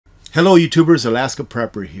Hello YouTubers, Alaska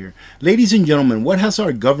Prepper here. Ladies and gentlemen, what has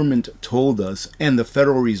our government told us and the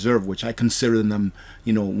Federal Reserve, which I consider them,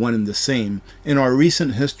 one and the same, in our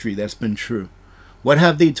recent history that's been true? What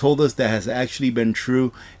have they told us that has actually been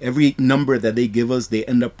true? Every number that they give us, they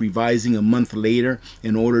end up revising a month later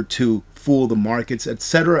in order to fool the markets,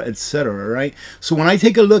 etc., etc., right? So when I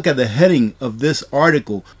take a look at the heading of this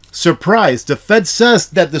article, surprise, the Fed says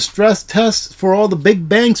that the stress tests for all the big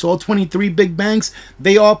banks, all 23 big banks,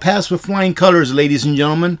 they all pass with flying colors, ladies and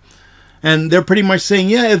gentlemen. And they're pretty much saying,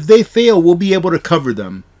 yeah, if they fail, we'll be able to cover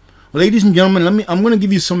them. Well, ladies and gentlemen, I'm going to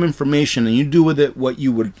give you some information and you do with it what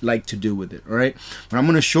you would like to do with it, all right? But I'm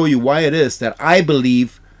going to show you why it is that I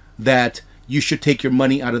believe that you should take your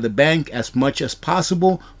money out of the bank as much as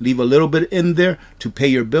possible, leave a little bit in there to pay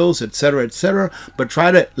your bills, etc., but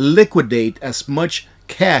try to liquidate as much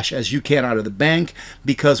cash as you can out of the bank,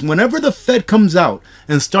 because whenever the Fed comes out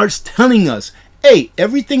and starts telling us, hey,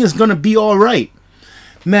 everything is going to be all right,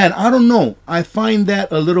 man, I don't know. I find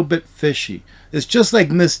that a little bit fishy. It's just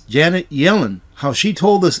like Miss Janet Yellen, how she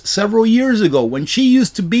told us several years ago when she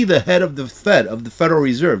used to be the head of the Fed, of the Federal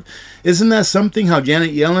Reserve. Isn't that something, how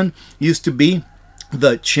Janet Yellen used to be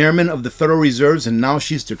the chairman of the Federal Reserves and now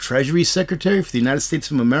she's the Treasury Secretary for the United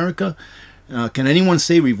States of America? Can anyone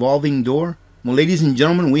say revolving door? Well, ladies and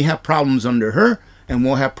gentlemen, we have problems under her, and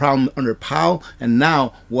we'll have problems under Powell, and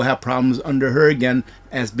now we'll have problems under her again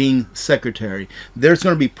as being secretary. There's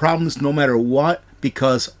going to be problems no matter what,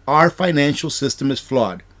 because our financial system is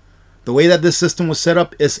flawed. The way that this system was set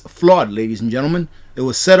up is flawed, ladies and gentlemen. It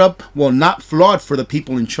was set up, well, not flawed for the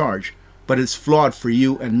people in charge, but it's flawed for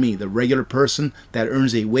you and me, the regular person that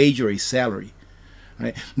earns a wage or a salary.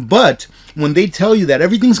 Right? But when they tell you that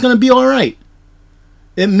everything's going to be all right,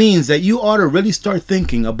 it means that you ought to really start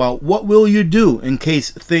thinking about what will you do in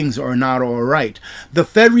case things are not all right. The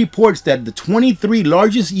Fed reports that the 23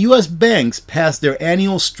 largest U.S. banks passed their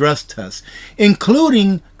annual stress tests,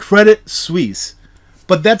 including Credit Suisse.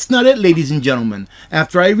 But that's not it, ladies and gentlemen.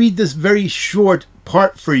 After I read this very short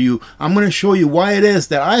part for you, I'm going to show you why it is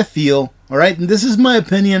that I feel, all right, and this is my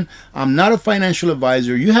opinion. I'm not a financial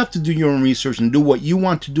advisor. You have to do your own research and do what you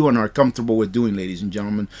want to do and are comfortable with doing, ladies and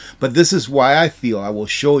gentlemen. But this is why I feel I will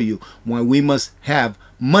show you why we must have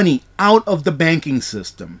money out of the banking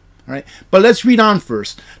system. All right, but let's read on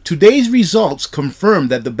first. Today's results confirm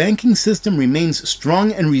that the banking system remains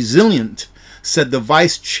strong and resilient, said the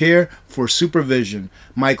Vice Chair for Supervision,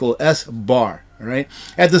 Michael S. Barr. All right.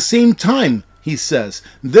 At the same time, he says,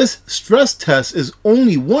 this stress test is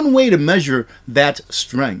only one way to measure that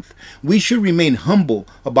strength. We should remain humble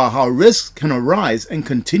about how risks can arise and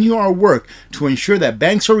continue our work to ensure that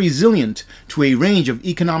banks are resilient to a range of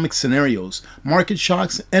economic scenarios, market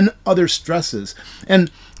shocks, and other stresses.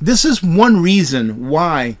 And this is one reason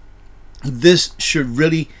why this should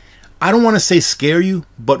really, I don't want to say scare you,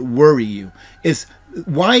 but worry you. It's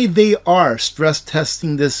why they are stress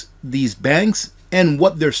testing these banks and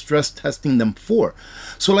what they're stress testing them for.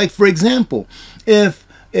 So like, for example, if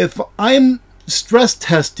I'm stress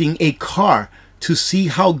testing a car to see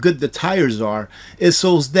how good the tires are, is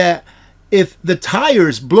so that if the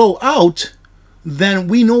tires blow out, then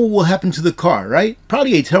we know what will happen to the car, right?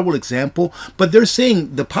 Probably a terrible example, but they're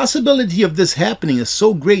saying the possibility of this happening is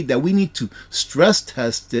so great that we need to stress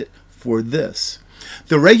test it for this.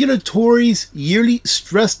 The regulatory's yearly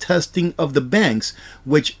stress testing of the banks,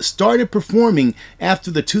 which started performing after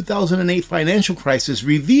the 2008 financial crisis,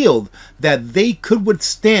 revealed that they could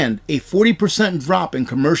withstand a 40% drop in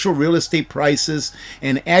commercial real estate prices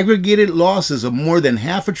and aggregated losses of more than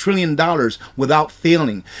 $500 billion without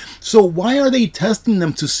failing. So why are they testing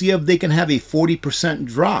them to see if they can have a 40%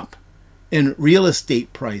 drop in real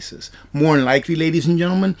estate prices? More than likely, ladies and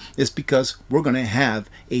gentlemen, it's because we're going to have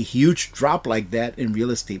a huge drop like that in real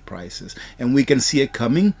estate prices. And we can see it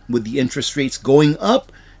coming with the interest rates going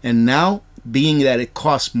up, and now being that it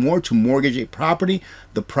costs more to mortgage a property,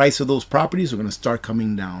 the price of those properties are going to start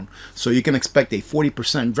coming down. So you can expect a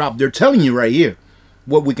 40% drop. They're telling you right here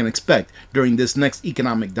what we can expect during this next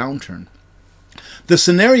economic downturn. The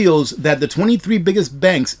scenarios that the 23 biggest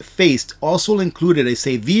banks faced also included a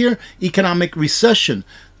severe economic recession.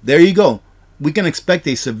 There you go. We can expect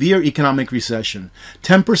a severe economic recession,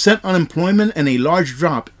 10% unemployment, and a large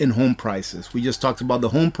drop in home prices. We just talked about the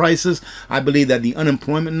home prices. I believe that the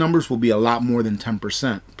unemployment numbers will be a lot more than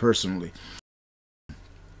 10%, personally.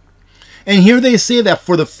 And here they say that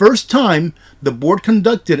for the first time, the board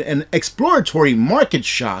conducted an exploratory market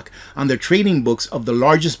shock on the trading books of the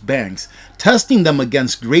largest banks, testing them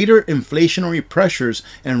against greater inflationary pressures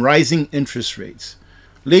and rising interest rates.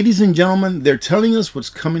 Ladies and gentlemen, they're telling us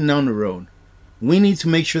what's coming down the road. We need to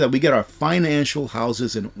make sure that we get our financial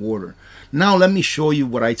houses in order. Now let me show you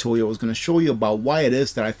what I told you I was going to show you about why it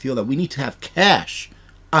is that I feel that we need to have cash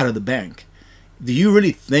out of the bank. Do you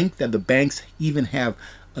really think that the banks even have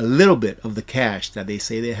a little bit of the cash that they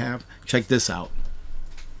say they have? Check this out.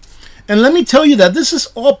 And let me tell you that this is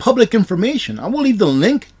all public information. I will leave the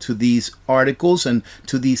link to these articles and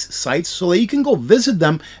to these sites so that you can go visit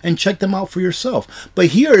them and check them out for yourself. But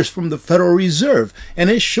here is from the Federal Reserve, and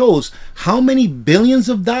it shows how many billions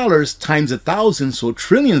of dollars times 1,000, so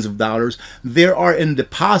trillions of dollars, there are in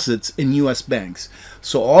deposits in U.S. banks.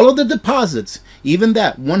 So all of the deposits, even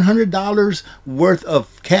that $100 worth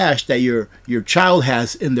of cash that your child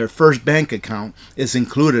has in their first bank account, is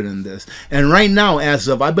included in this. And right now, as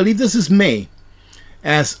of, I believe this is May,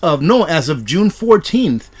 as of June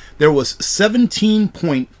 14th, there was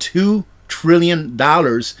 $17.2 trillion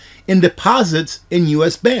in deposits in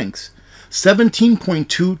U.S. banks.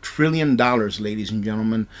 $17.2 trillion, ladies and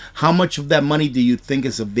gentlemen. How much of that money do you think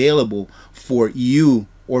is available for you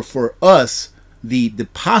or for us, the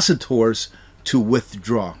depositors, to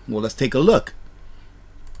withdraw? Well, let's take a look.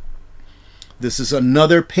 This is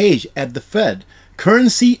another page at the Fed.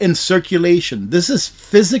 Currency in circulation. This is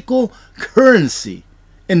physical currency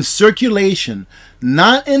in circulation,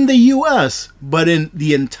 not in the US, but in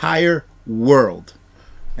the entire world.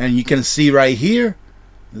 And you can see right here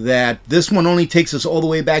that this one only takes us all the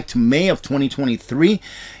way back to May of 2023.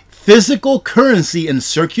 Physical currency in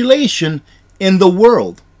circulation in the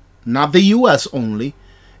world, not the US only,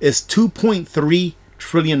 is $2.3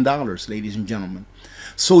 trillion, ladies and gentlemen.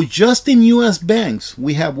 So just in US banks,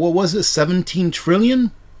 we have, what was it, 17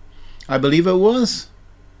 trillion? I believe it was.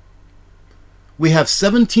 We have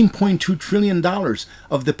 $17.2 trillion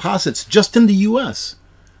of deposits just in the US.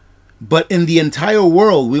 But in the entire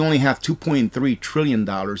world, we only have $2.3 trillion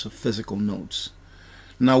of physical notes.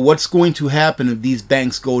 Now, what's going to happen if these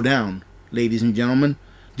banks go down, ladies and gentlemen?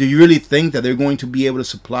 Do you really think that they're going to be able to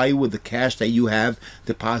supply you with the cash that you have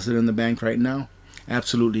deposited in the bank right now?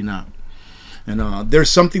 Absolutely not. And there's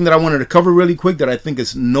something that I wanted to cover really quick that I think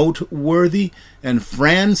is noteworthy. And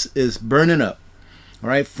France is burning up. All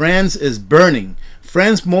right, France is burning.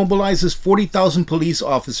 France mobilizes 40,000 police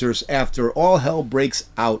officers after all hell breaks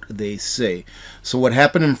out, they say. So what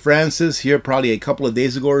happened in France is, here probably a couple of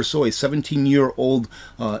days ago or so, a 17-year-old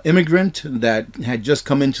immigrant that had just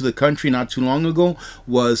come into the country not too long ago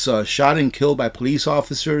was shot and killed by police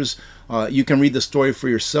officers. You can read the story for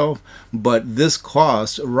yourself, but this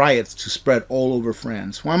caused riots to spread all over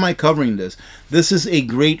France. Why am I covering this? This is a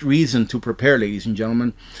great reason to prepare, ladies and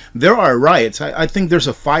gentlemen. There are riots. I think there's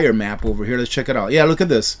a fire map over here. Let's check it out. Yeah, look at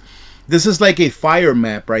this. This is like a fire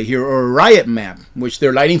map right here, or a riot map, which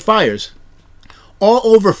they're lighting fires all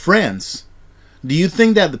over France. Do you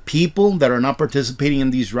think that the people that are not participating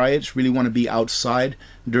in these riots really want to be outside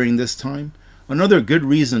during this time? Another good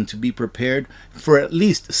reason to be prepared for at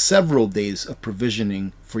least several days of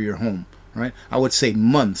provisioning for your home, right? I would say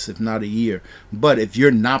months, if not a year. But if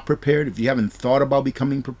you're not prepared, if you haven't thought about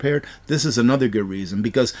becoming prepared, this is another good reason,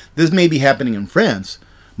 because this may be happening in France,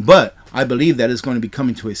 but I believe that it's going to be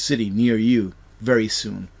coming to a city near you very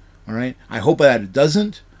soon, all right? I hope that it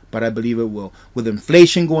doesn't, but I believe it will. With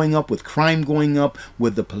inflation going up, with crime going up,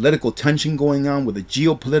 with the political tension going on, with the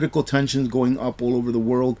geopolitical tensions going up all over the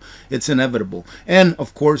world, it's inevitable. And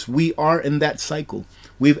of course, we are in that cycle.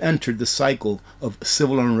 We've entered the cycle of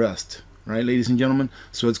civil unrest, right, ladies and gentlemen?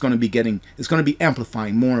 So it's going to be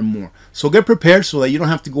amplifying more and more. So get prepared so that you don't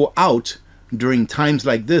have to go out during times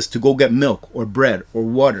like this to go get milk or bread or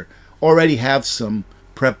water. Already have some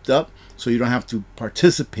prepped up, so you don't have to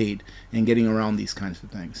participate in getting around these kinds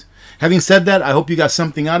of things. Having said that, I hope you got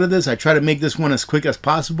something out of this. I try to make this one as quick as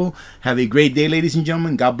possible. Have a great day, ladies and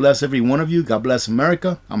gentlemen. God bless every one of you. God bless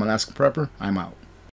America. I'm Alaska Prepper. I'm out.